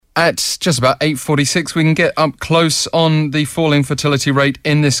At just about 8:46, we can get up close on the falling fertility rate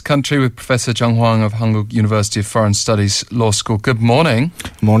in this country with Professor Hwang of Hankuk University of Foreign Studies Law School. Good morning.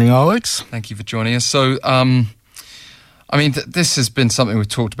 Morning, Alex. Thank you for joining us. So, this has been something we've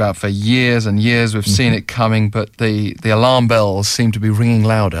talked about for years and years. We've seen it coming, but the alarm bells seem to be ringing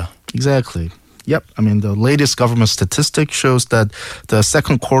louder. Exactly. Yep. The latest government statistic shows that the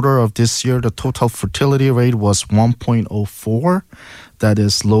second quarter of this year, the total fertility rate was 1.04. That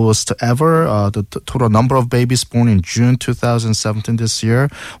is lowest ever. The total number of babies born in June 2017 this year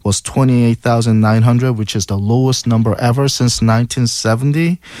was 28,900, which is the lowest number ever since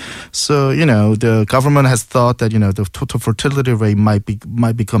 1970. So, the government has thought that, the total fertility rate might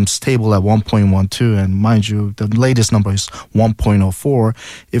become stable at 1.12. And mind you, the latest number is 1.04.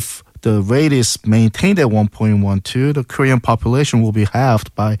 If the rate is maintained at 1.12, the Korean population will be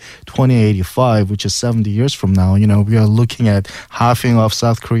halved by 2085, which is 70 years from now. We are looking at halving of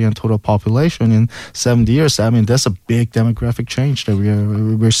South Korean total population in 70 years. That's a big demographic change that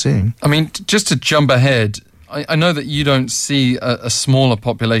we're seeing. Just to jump ahead, I know that you don't see a smaller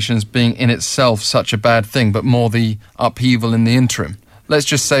population as being in itself such a bad thing, but more the upheaval in the interim. Let's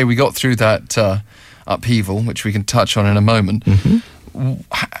just say we got through that upheaval, which we can touch on in a moment. Mm-hmm.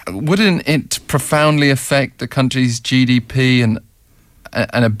 Wouldn't it profoundly affect the country's GDP and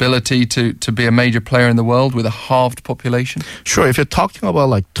ability to be a major player in the world with a halved population? Sure. If you're talking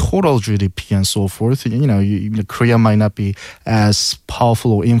about total GDP and so forth, Korea might not be as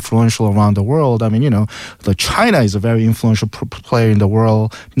powerful or influential around the world. China is a very influential player in the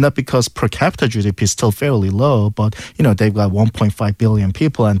world, not because per capita GDP is still fairly low, but, they've got 1.5 billion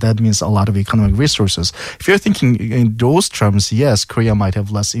people, and that means a lot of economic resources. If you're thinking in those terms, yes, Korea might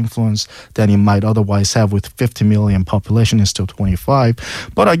have less influence than it might otherwise have with 50 million population instead of 25.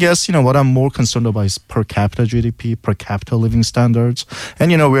 But I guess, what I'm more concerned about is per capita GDP, per capita living standards.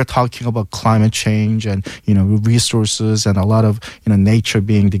 And, we're talking about climate change and, resources and a lot of, nature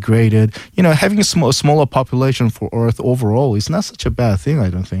being degraded. Having a smaller population for Earth overall is not such a bad thing, I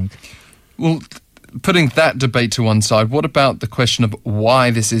don't think. Well, putting that debate to one side, what about the question of why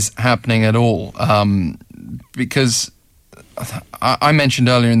this is happening at all? Because I mentioned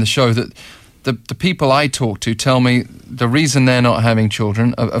earlier in the show that the people I talk to tell me the reason they're not having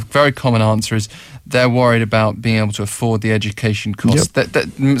children, a very common answer is they're worried about being able to afford the education costs. Yep.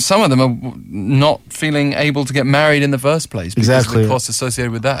 That some of them are not feeling able to get married in the first place because of the costs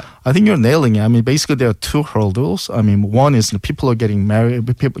associated with that. I think you're nailing it. Basically there are two hurdles. One is people are getting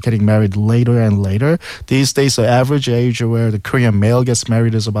married later and later. These days the average age where the Korean male gets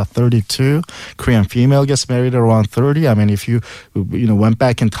married is about 32. Korean female gets married around 30. If you went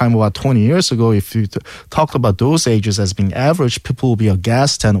back in time about 20 years ago, if you talked about those ages as being average, people will be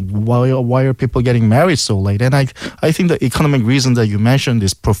aghast and why are people getting married so late? And I think the economic reason that you mentioned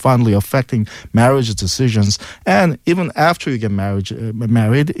is profoundly affecting marriage decisions. And even after you get married,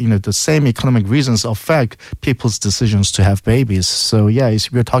 the same economic reasons affect people's decisions to have babies. So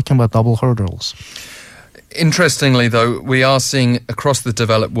we're talking about double hurdles. Interestingly, though, we are seeing across the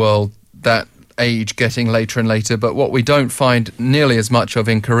developed world that age getting later and later, but what we don't find nearly as much of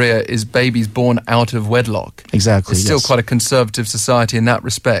in Korea is babies born out of wedlock. Exactly. It's still quite a conservative society in that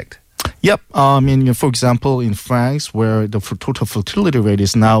respect. Yep. For example, in France, where the total fertility rate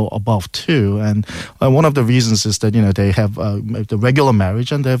is now above 2, and one of the reasons is that they have the regular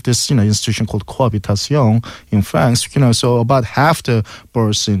marriage, and they have this institution called cohabitation in France. So about half the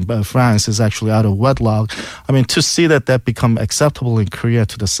births in France is actually out of wedlock. To see that become acceptable in Korea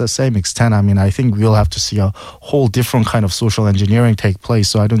to the same extent, I think we'll have to see a whole different kind of social engineering take place.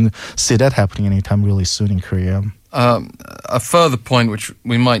 So I don't see that happening anytime really soon in Korea. A further point which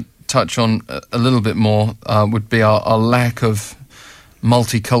we might touch on a little bit more would be our lack of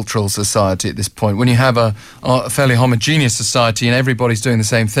multicultural society at this point. When you have a fairly homogeneous society and everybody's doing the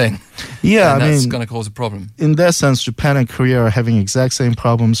same thing, that's going to cause a problem. In that sense, Japan and Korea are having exact same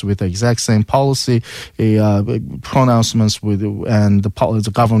problems with the exact same policy pronouncements and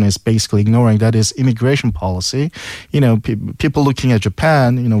the government is basically ignoring. That is immigration policy. People looking at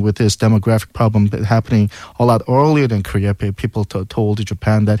Japan, with this demographic problem happening a lot earlier than Korea, people told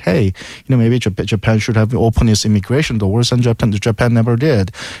Japan that, hey, maybe Japan should have opened its immigration doors, and Japan never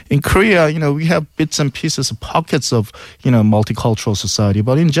did. In Korea, we have bits and pieces, pockets of, multicultural society,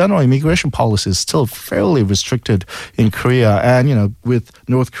 but in general, immigration policy is still fairly restricted in Korea. And, with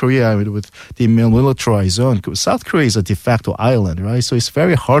North Korea, with the militarized zone, South Korea is a de facto island, right? So it's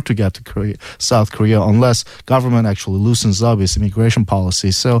very hard to get to South Korea unless government actually loosens up its immigration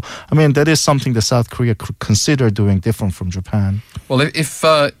policy. So, that is something that South Korea could consider doing different from Japan. Well, if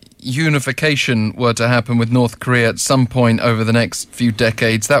unification were to happen with North Korea at some point over the next few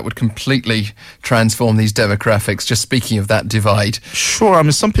decades, that would completely transform these demographics, just speaking of that divide. Sure. I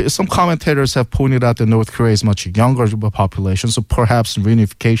mean, some commentators have pointed out that North Korea is much younger population, so perhaps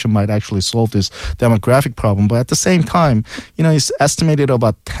reunification might actually solve this demographic problem. But at the same time, it's estimated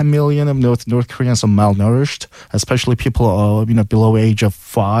about 10 million of North Koreans are malnourished, especially people below age of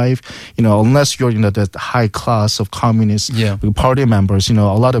 5. Unless you're the high class of communist party members, a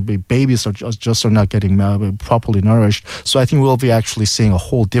lot of babies are just not getting properly nourished. So I think we'll be actually seeing a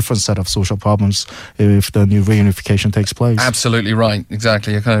whole different set of social problems if the new reunification takes place. Absolutely right.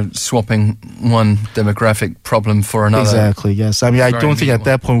 Exactly. You're kind of swapping one demographic problem for another. Exactly. Yes. I mean, I don't think at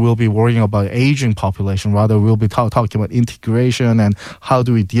that point we'll be worrying about aging population. Rather, we'll be talking about integration and how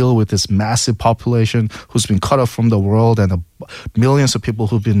do we deal with this massive population who's been cut off from the world and the millions of people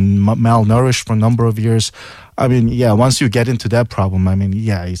who've been malnourished for a number of years. I mean, once you get into that problem,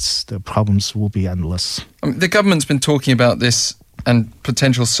 the problems will be endless. The government's been talking about this and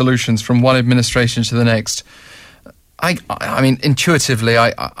potential solutions from one administration to the next. I mean, intuitively,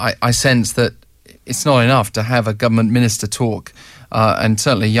 I sense that it's not enough to have a government minister talk. And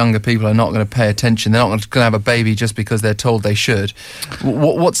certainly younger people are not going to pay attention. They're not going to have a baby just because they're told they should.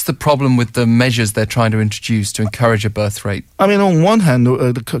 What's the problem with the measures they're trying to introduce to encourage a birth rate? I mean, on one hand,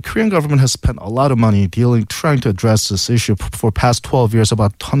 the Korean government has spent a lot of money trying to address this issue. For past 12 years,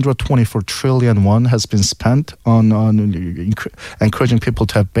 about 124 trillion won has been spent on encouraging people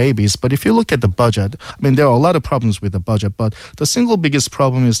to have babies. But if you look at the budget, I mean, there are a lot of problems with the budget. But the single biggest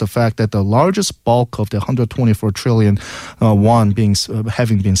problem is the fact that the largest bulk of the 124 trillion won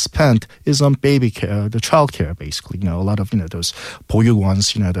having been spent is on baby care, the child care, basically. A lot of those 보육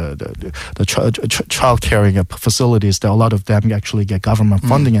ones, the child caring facilities. That a lot of them actually get government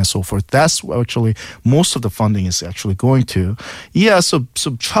funding and so forth. That's actually most of the funding is actually going to. So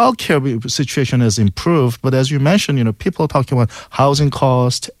child care situation has improved, but as you mentioned, people are talking about housing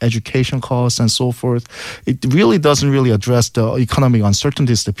costs, education costs, and so forth. It really doesn't address the economic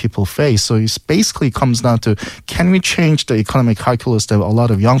uncertainties that people face. So it basically comes down to, can we change the economic calculus that a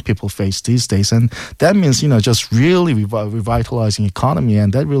lot of young people face these days? And that means, just really revitalizing economy,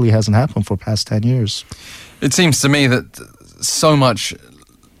 and that really hasn't happened for past 10 years. It seems to me that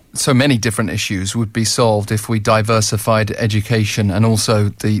so many different issues would be solved if we diversified education and also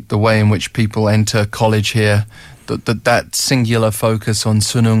the way in which people enter college here, that singular focus on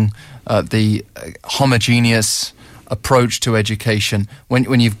sunung, the homogeneous approach to education.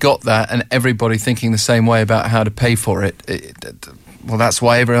 When you've got that and everybody thinking the same way about how to pay for it, well, that's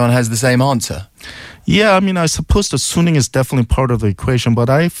why everyone has the same answer. Yeah, I mean, I suppose the sunning is definitely part of the equation, but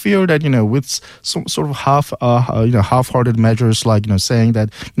I fear that, with some sort of half-hearted measures like, saying that,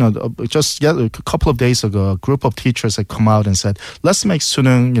 just a couple of days ago, a group of teachers had come out and said, let's make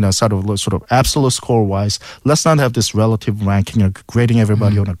sunning, sort of absolute score-wise. Let's not have this relative ranking, grading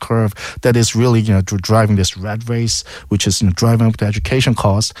everybody on a curve that is really, driving this rat race, which is, driving up the education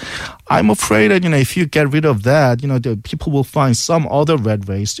cost. I'm afraid that, if you get rid of that, the people will find some other rat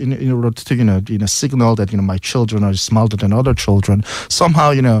race in order to, signal that, my children are smarter than other children.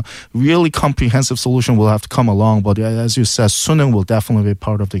 Somehow, really comprehensive solution will have to come along. But as you said, sunung will definitely be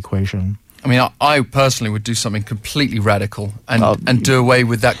part of the equation. I mean, I personally would do something completely radical and do away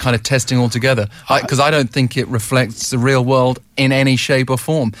with that kind of testing altogether. Because I don't think it reflects the real world in any shape or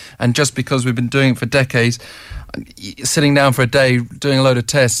form. And just because we've been doing it for decades, sitting down for a day doing a load of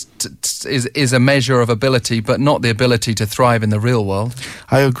tests is a measure of ability, but not the ability to thrive in the real world.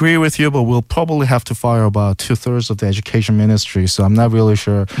 I agree with you, but we'll probably have to fire about 2/3 of the education ministry. So I'm not really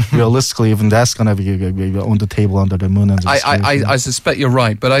sure realistically even that's going to be on the table under the moon. I suspect you're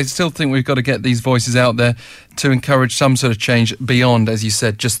right, but I still think we've got to get these voices out there to encourage some sort of change beyond, as you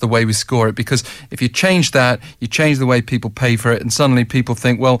said, just the way we score it. Because if you change that, you change the way people pay for it, and suddenly people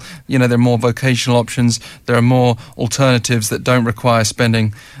think, well, there are more vocational options, there are more alternatives that don't require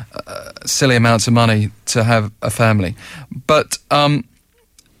spending silly amounts of money to have a family. But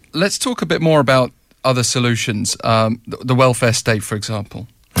let's talk a bit more about other solutions, the welfare state, for example.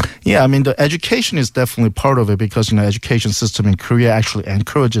 Yeah, I mean, the education is definitely part of it because, education system in Korea actually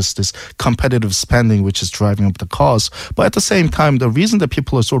encourages this competitive spending, which is driving up the cost. But at the same time, the reason that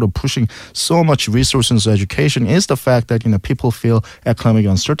people are sort of pushing so much resources into education is the fact that, people feel economic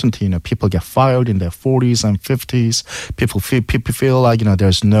uncertainty. People get fired in their 40s and 50s. People feel like,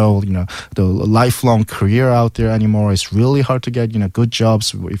 there's no, the lifelong career out there anymore. It's really hard to get, good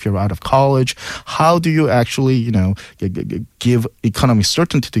jobs if you're out of college. How do you actually, give economic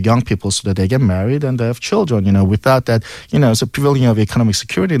certainty to young people so that they get married and they have children? Without that, it's a pavilion of economic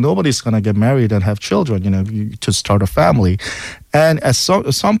security. Nobody's going to get married and have children, to start a family. And at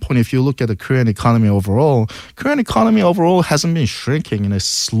some point, if you look at the Korean economy overall hasn't been shrinking and it's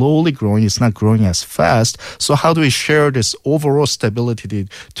slowly growing. It's not growing as fast. So how do we share this overall stability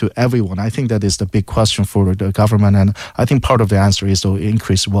to everyone? I think that is the big question for the government. And I think part of the answer is the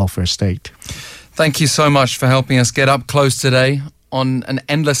increased welfare state. Thank you so much for helping us get up close today on an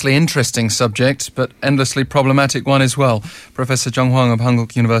endlessly interesting subject, but endlessly problematic one as well. Professor Joung Hwang of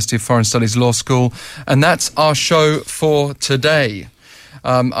Hankuk University of Foreign Studies Law School. And that's our show for today.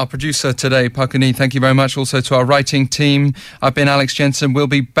 Our producer today, Pakuni, thank you very much. Also to our writing team. I've been Alex Jensen. We'll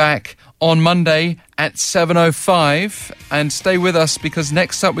be back on Monday at 7:05. And stay with us because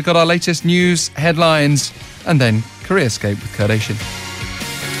next up we've got our latest news, headlines, and then Careerscape with Kardashian.